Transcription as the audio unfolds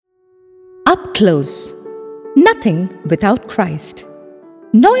Up close. Nothing without Christ.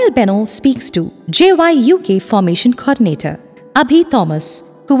 Noel Beno speaks to JYUK Formation Coordinator Abhi Thomas,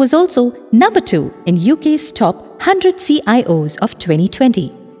 who was also number 2 in UK's top 100 CIOs of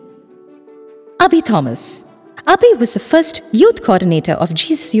 2020. Abhi Thomas. Abhi was the first youth coordinator of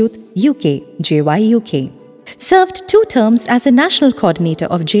Jesus Youth UK, JYUK, served 2 terms as a national coordinator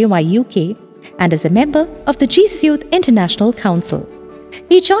of JYUK and as a member of the Jesus Youth International Council.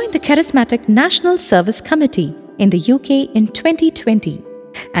 He joined the Charismatic National Service Committee in the UK in 2020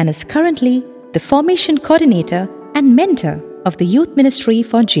 and is currently the Formation Coordinator and Mentor of the Youth Ministry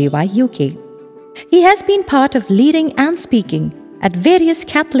for JYUK. He has been part of leading and speaking at various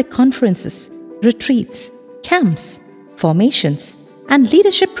Catholic conferences, retreats, camps, formations, and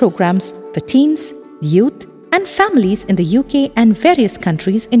leadership programs for teens, youth, and families in the UK and various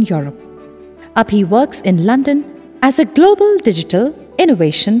countries in Europe. Abhi works in London as a global digital,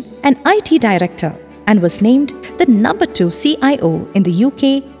 innovation, and IT director and was named the number 2 CIO in the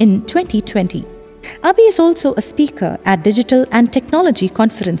UK in 2020. Abhi is also a speaker at digital and technology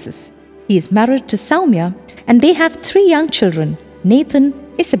conferences. He is married to Soumya and they have 3 young children, Nathan,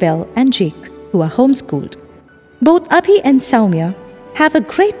 Isabel, and Jake, who are homeschooled. Both Abhi and Soumya have a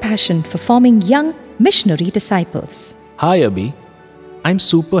great passion for forming young missionary disciples. Hi Abhi. I'm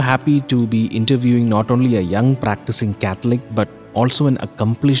super happy to be interviewing not only a young practicing Catholic but also an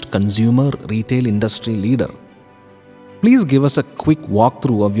accomplished consumer retail industry leader. Please give us a quick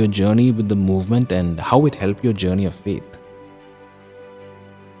walkthrough of your journey with the movement and how it helped your journey of faith.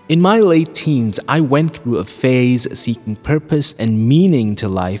 In my late teens, I went through a phase seeking purpose and meaning to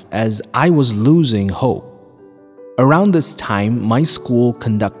life as I was losing hope. Around this time, my school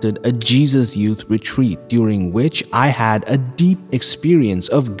conducted a Jesus Youth retreat during which I had a deep experience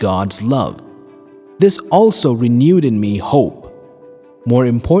of God's love. This also renewed in me hope. More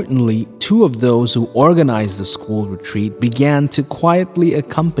importantly, 2 of those who organized the school retreat began to quietly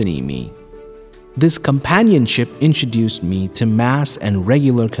accompany me. This companionship introduced me to Mass and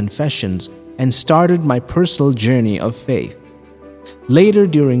regular confessions and started my personal journey of faith. Later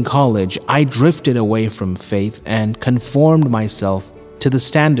during college, I drifted away from faith and conformed myself to the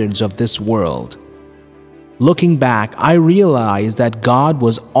standards of this world. Looking back, I realized that God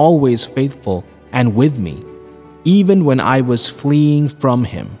was always faithful and with me, even when I was fleeing from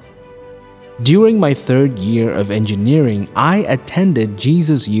Him. During my 3rd year of engineering, I attended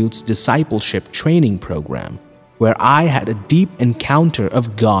Jesus Youth's discipleship training program, where I had a deep encounter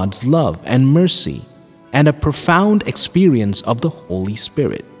of God's love and mercy and a profound experience of the Holy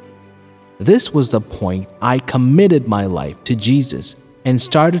Spirit. This was the point I committed my life to Jesus and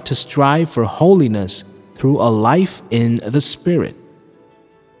started to strive for holiness through a life in the Spirit.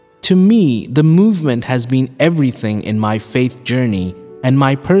 To me, the movement has been everything in my faith journey and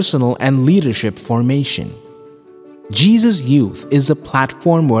my personal and leadership formation. Jesus Youth is a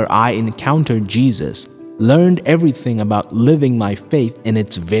platform where I encountered Jesus, learned everything about living my faith in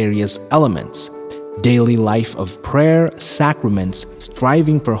its various elements, daily life of prayer, sacraments,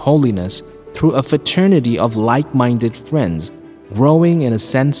 striving for holiness through a fraternity of like-minded friends, growing in a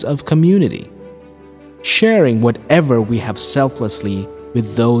sense of community, sharing whatever we have selflessly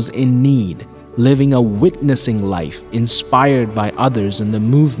with those in need, living a witnessing life inspired by others in the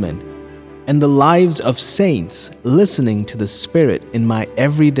movement, and the lives of saints, listening to the Spirit in my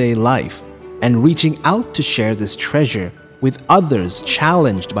everyday life, and reaching out to share this treasure with others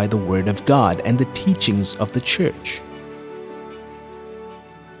challenged by the Word of God and the teachings of the Church.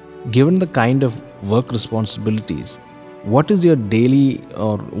 Given the kind of work responsibilities, what is your daily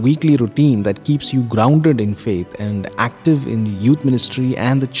or weekly routine that keeps you grounded in faith and active in youth ministry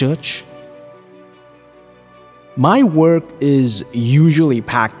and the church? My work is usually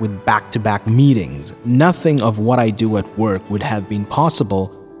packed with back-to-back meetings. Nothing of what I do at work would have been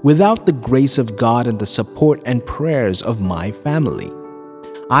possible without the grace of God and the support and prayers of my family.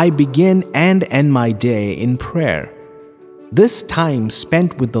 I begin and end my day in prayer. This time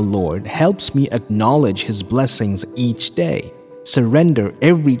spent with the Lord helps me acknowledge His blessings each day, surrender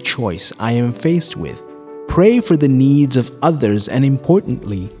every choice I am faced with, pray for the needs of others, and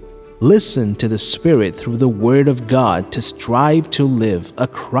importantly, listen to the Spirit through the Word of God to strive to live a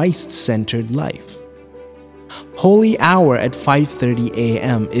Christ-centered life. Holy Hour at 5:30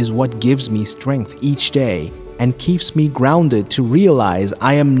 a.m. is what gives me strength each day and keeps me grounded to realize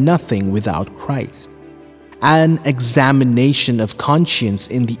I am nothing without Christ. An examination of conscience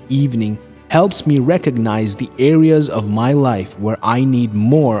in the evening helps me recognize the areas of my life where I need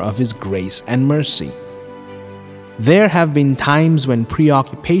more of His grace and mercy. There have been times when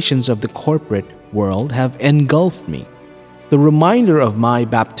preoccupations of the corporate world have engulfed me. The reminder of my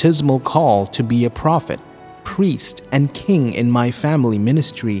baptismal call to be a prophet, priest, and king in my family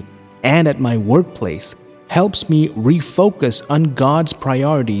ministry and at my workplace helps me refocus on God's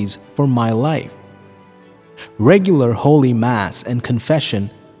priorities for my life. Regular Holy Mass and confession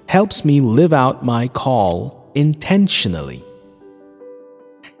helps me live out my call intentionally.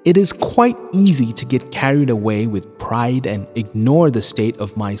 It is quite easy to get carried away with pride and ignore the state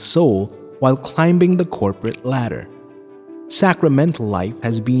of my soul while climbing the corporate ladder. Sacramental life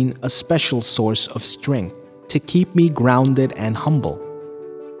has been a special source of strength to keep me grounded and humble.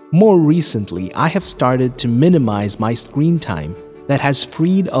 More recently, I have started to minimize my screen time that has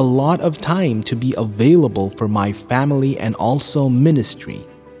freed a lot of time to be available for my family and also ministry.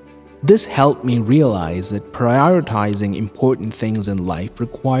 This helped me realize that prioritizing important things in life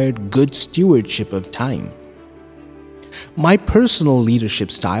required good stewardship of time. My personal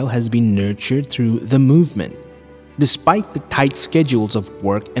leadership style has been nurtured through the movement. Despite the tight schedules of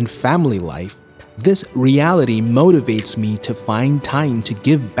work and family life, this reality motivates me to find time to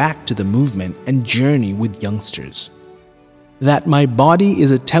give back to the movement and journey with youngsters. That my body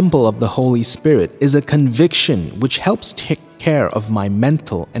is a temple of the Holy Spirit is a conviction which helps take care of my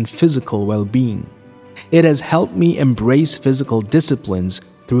mental and physical well-being. It has helped me embrace physical disciplines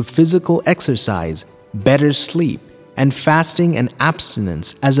through physical exercise, better sleep, and fasting and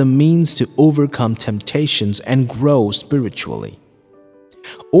abstinence as a means to overcome temptations and grow spiritually.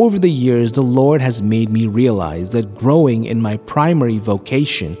 Over the years, the Lord has made me realize that growing in my primary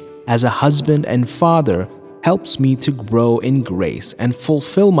vocation as a husband and father helps me to grow in grace and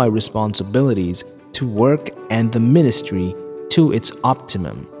fulfill my responsibilities to work and the ministry to its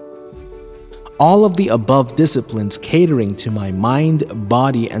optimum. All of the above disciplines catering to my mind,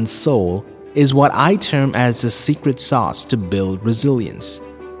 body, and soul is what I term as the secret sauce to build resilience.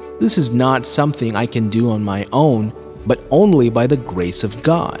 This is not something I can do on my own, but only by the grace of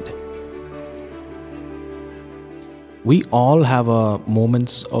God. We all have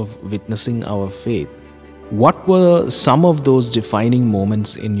moments of witnessing our faith. What were some of those defining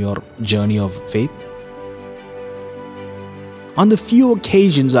moments in your journey of faith? On the few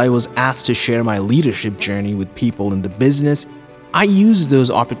occasions I was asked to share my leadership journey with people in the business, I used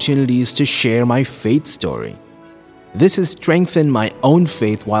those opportunities to share my faith story. This has strengthened my own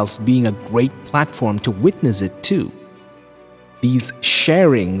faith whilst being a great platform to witness it too. These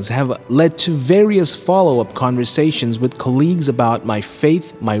sharings have led to various follow-up conversations with colleagues about my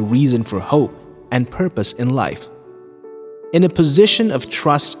faith, my reason for hope, and purpose in life. In a position of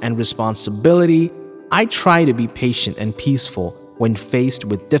trust and responsibility, I try to be patient and peaceful when faced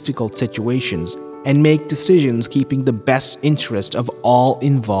with difficult situations and make decisions keeping the best interest of all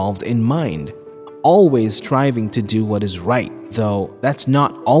involved in mind, always striving to do what is right, though that's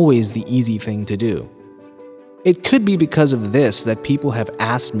not always the easy thing to do. It could be because of this that people have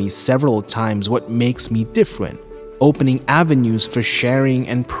asked me several times what makes me different, opening avenues for sharing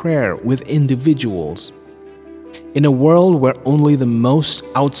and prayer with individuals. In a world where only the most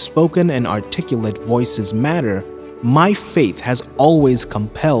outspoken and articulate voices matter, my faith has always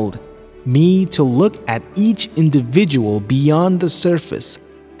compelled me to look at each individual beyond the surface,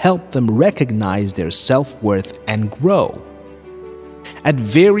 help them recognize their self-worth and grow. At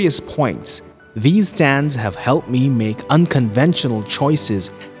various points, these stands have helped me make unconventional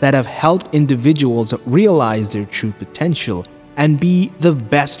choices that have helped individuals realize their true potential and be the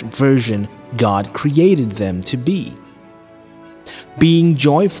best version God created them to be. Being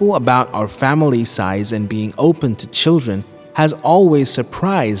joyful about our family size and being open to children has always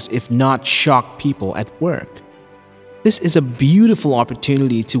surprised, if not shocked, people at work. This is a beautiful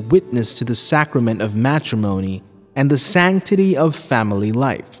opportunity to witness to the sacrament of matrimony and the sanctity of family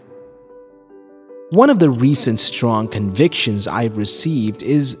life. One of the recent strong convictions I've received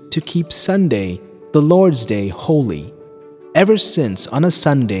is to keep Sunday, the Lord's Day, holy. Ever since, on a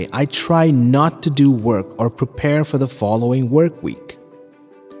Sunday, I try not to do work or prepare for the following work week.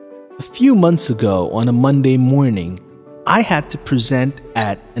 A few months ago, on a Monday morning, I had to present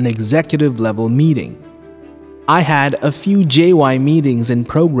at an executive level meeting. I had a few JY meetings and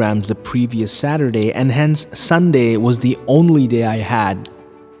programs the previous Saturday, and hence Sunday was the only day I had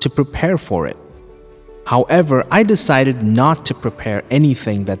to prepare for it. However, I decided not to prepare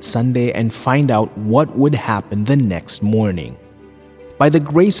anything that Sunday and find out what would happen the next morning. By the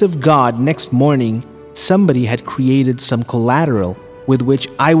grace of God, next morning, somebody had created some collateral with which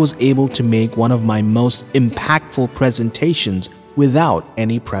I was able to make one of my most impactful presentations without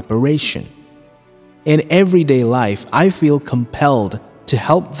any preparation. In everyday life, I feel compelled to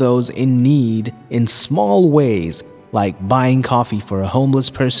help those in need in small ways, like buying coffee for a homeless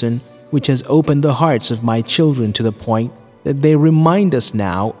person, which has opened the hearts of my children to the point that they remind us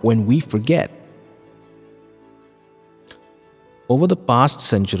now when we forget. Over the past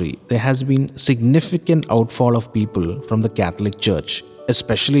century, there has been significant outfall of people from the Catholic Church,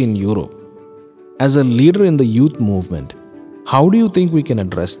 especially in Europe. As a leader in the youth movement, how do you think we can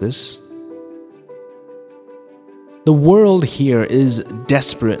address this? The world here is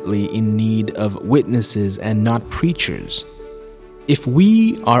desperately in need of witnesses and not preachers. If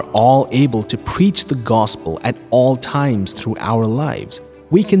we are all able to preach the gospel at all times through our lives,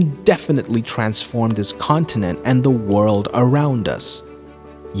 we can definitely transform this continent and the world around us.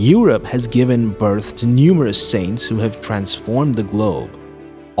 Europe has given birth to numerous saints who have transformed the globe.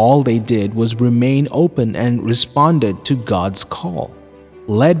 All they did was remain open and responded to God's call,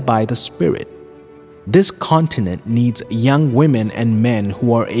 led by the Spirit. This continent needs young women and men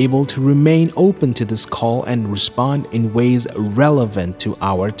who are able to remain open to this call and respond in ways relevant to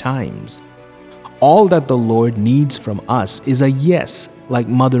our times. All that the Lord needs from us is a yes, like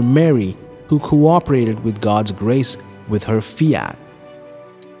Mother Mary, who cooperated with God's grace with her fiat.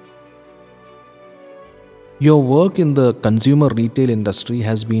 Your work in the consumer retail industry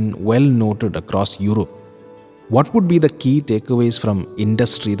has been well noted across Europe. What would be the key takeaways from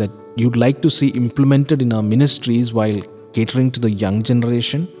industry that you'd like to see implemented in our ministries while catering to the young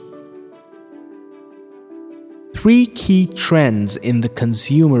generation? 3 key trends in the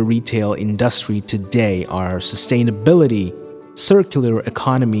consumer retail industry today are sustainability, circular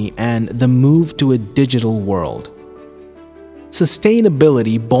economy, and the move to a digital world.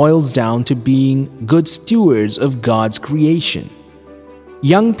 Sustainability boils down to being good stewards of God's creation.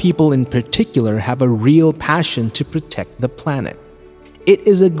 Young people in particular have a real passion to protect the planet. It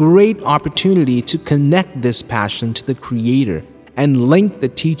is a great opportunity to connect this passion to the Creator and link the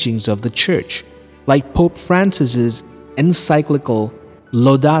teachings of the Church, like Pope Francis's encyclical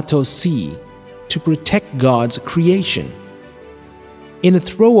Laudato Si, to protect God's creation. In a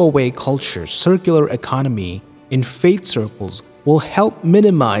throwaway culture, circular economy in faith circles will help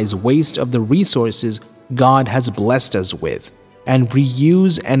minimize waste of the resources God has blessed us with, and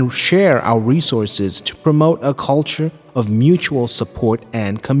reuse and share our resources to promote a culture of mutual support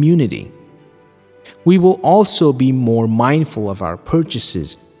and community. We will also be more mindful of our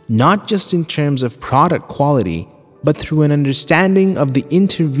purchases, not just in terms of product quality, but through an understanding of the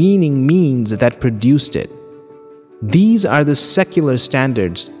intervening means that produced it. These are the secular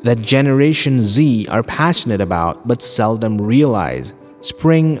standards that Generation Z are passionate about but seldom realize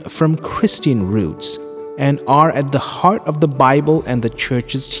spring from Christian roots and are at the heart of the Bible and the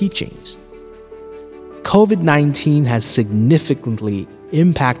Church's teachings. COVID-19 has significantly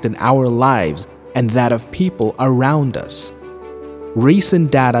impacted our lives and that of people around us.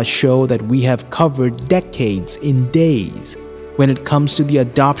 Recent data show that we have covered decades in days when it comes to the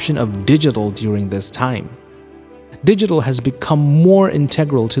adoption of digital during this time. Digital has become more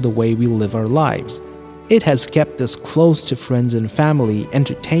integral to the way we live our lives. It has kept us close to friends and family,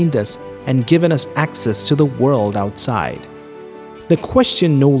 entertained us, and given us access to the world outside. The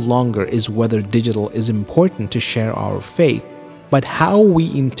question no longer is whether digital is important to share our faith, but how we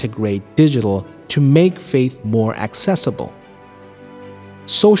integrate digital to make faith more accessible.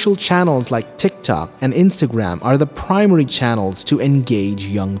 Social channels like TikTok and Instagram are the primary channels to engage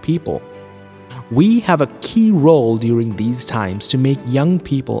young people. We have a key role during these times to make young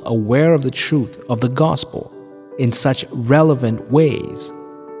people aware of the truth of the gospel in such relevant ways.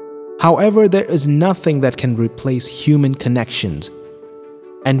 However, there is nothing that can replace human connections,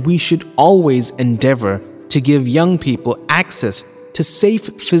 and we should always endeavor to give young people access to safe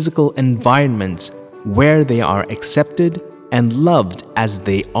physical environments where they are accepted and loved as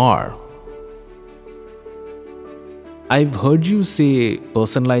they are. I've heard you say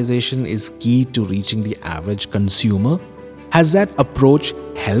personalization is key to reaching the average consumer. Has that approach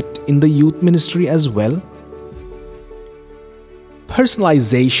helped in the youth ministry as well?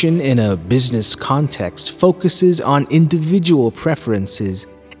 Personalization in a business context focuses on individual preferences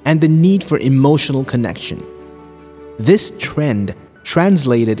and the need for emotional connection. This trend,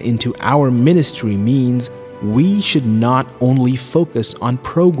 translated into our ministry, means we should not only focus on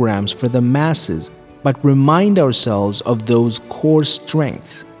programs for the masses, but remind ourselves of those core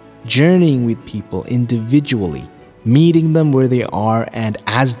strengths, journeying with people individually, meeting them where they are and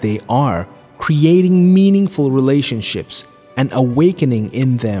as they are, creating meaningful relationships, and awakening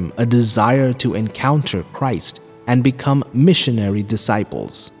in them a desire to encounter Christ and become missionary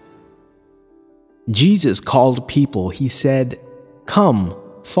disciples. Jesus called people, he said, "Come,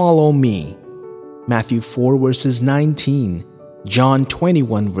 follow me." Matthew 4 verses 19, John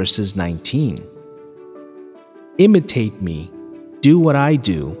 21 verses 19. Imitate me, do what I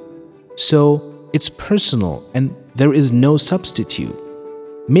do. So it's personal and there is no substitute.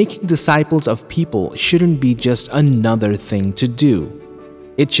 Making disciples of people shouldn't be just another thing to do.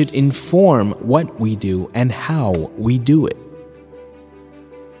 It should inform what we do and how we do it.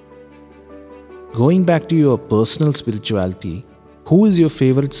 Going back to your personal spirituality, who is your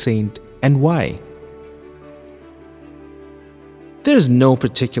favorite saint and why? There's no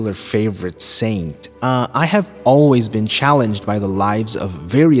particular favorite saint. I have always been challenged by the lives of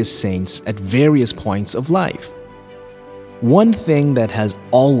various saints at various points of life. One thing that has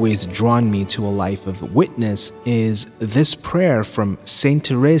always drawn me to a life of witness is this prayer from Saint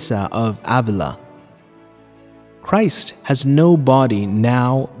Teresa of Avila. Christ has no body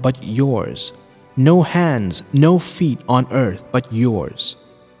now but yours, no hands, no feet on earth but yours.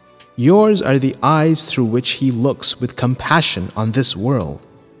 Yours are the eyes through which he looks with compassion on this world.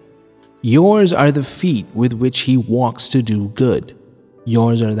 Yours are the feet with which he walks to do good.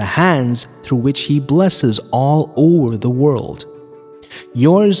 Yours are the hands through which he blesses all over the world.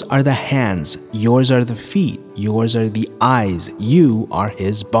 Yours are the hands, yours are the feet, yours are the eyes, you are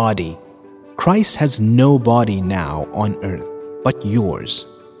his body. Christ has no body now on earth but yours.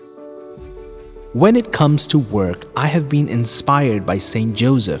 When it comes to work, I have been inspired by Saint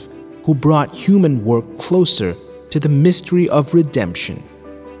Joseph, who brought human work closer to the mystery of redemption.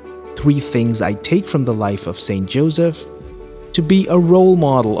 3 things I take from the life of Saint Joseph: to be a role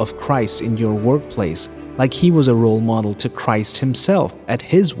model of Christ in your workplace, like he was a role model to Christ himself at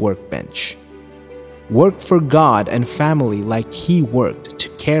his workbench. Work for God and family like he worked to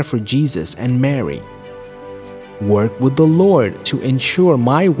care for Jesus and Mary. Work with the Lord to ensure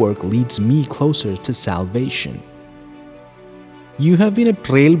my work leads me closer to salvation. You have been a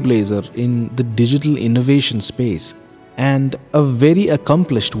trailblazer in the digital innovation space and a very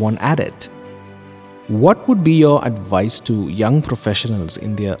accomplished one at it. What would be your advice to young professionals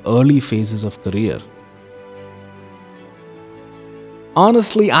in their early phases of career?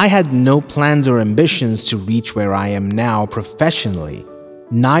 Honestly, I had no plans or ambitions to reach where I am now professionally.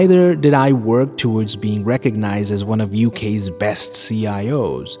 Neither did I work towards being recognized as one of UK's best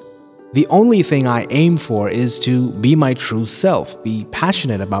CIOs. The only thing I aim for is to be my true self, be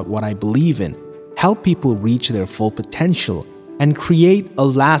passionate about what I believe in, help people reach their full potential, and create a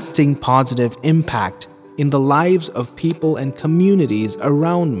lasting positive impact in the lives of people and communities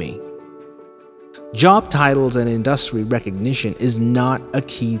around me. Job titles and industry recognition is not a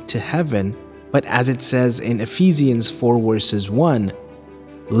key to heaven, but as it says in Ephesians 4 verses 1,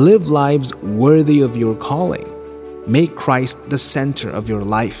 live lives worthy of your calling. Make Christ the center of your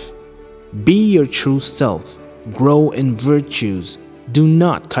life. Be your true self. Grow in virtues. Do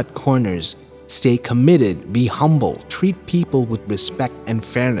not cut corners. Stay committed. Be humble. Treat people with respect and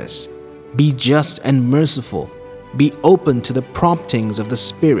fairness. Be just and merciful. Be open to the promptings of the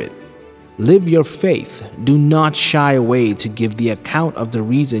Spirit. Live your faith. Do not shy away to give the account of the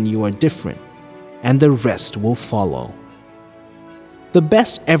reason you are different, and the rest will follow. The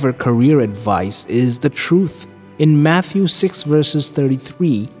best ever career advice is the truth. In Matthew 6 verses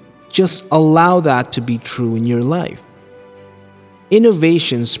 33, just allow that to be true in your life.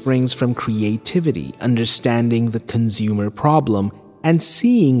 Innovation springs from creativity, understanding the consumer problem, and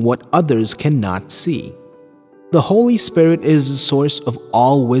seeing what others cannot see. The Holy Spirit is the source of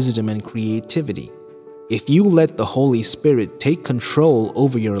all wisdom and creativity. If you let the Holy Spirit take control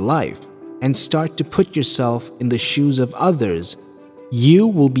over your life and start to put yourself in the shoes of others, you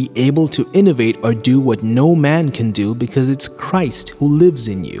will be able to innovate or do what no man can do because it's Christ who lives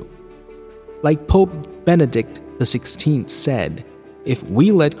in you. Like Pope Benedict XVI said, if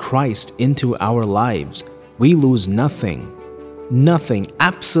we let Christ into our lives, we lose nothing. Nothing,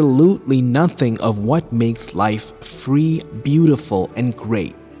 absolutely nothing of what makes life free, beautiful, and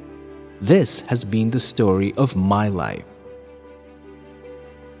great. This has been the story of my life.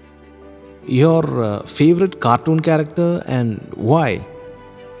 Your favorite cartoon character and why?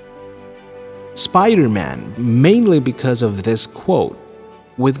 Spider-Man, mainly because of this quote,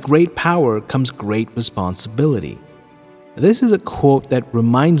 "With great power comes great responsibility." This is a quote that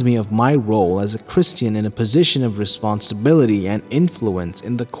reminds me of my role as a Christian in a position of responsibility and influence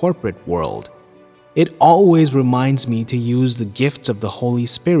in the corporate world. It always reminds me to use the gifts of the Holy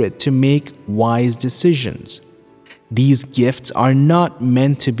Spirit to make wise decisions. These gifts are not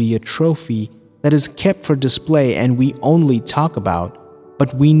meant to be a trophy that is kept for display and we only talk about,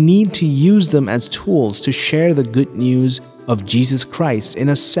 but we need to use them as tools to share the good news of Jesus Christ in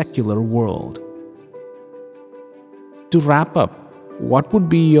a secular world. To wrap up, what would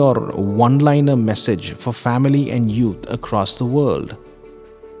be your one-liner message for family and youth across the world?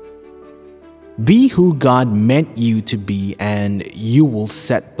 Be who God meant you to be and you will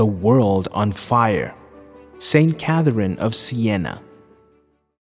set the world on fire. Saint Catherine of Siena,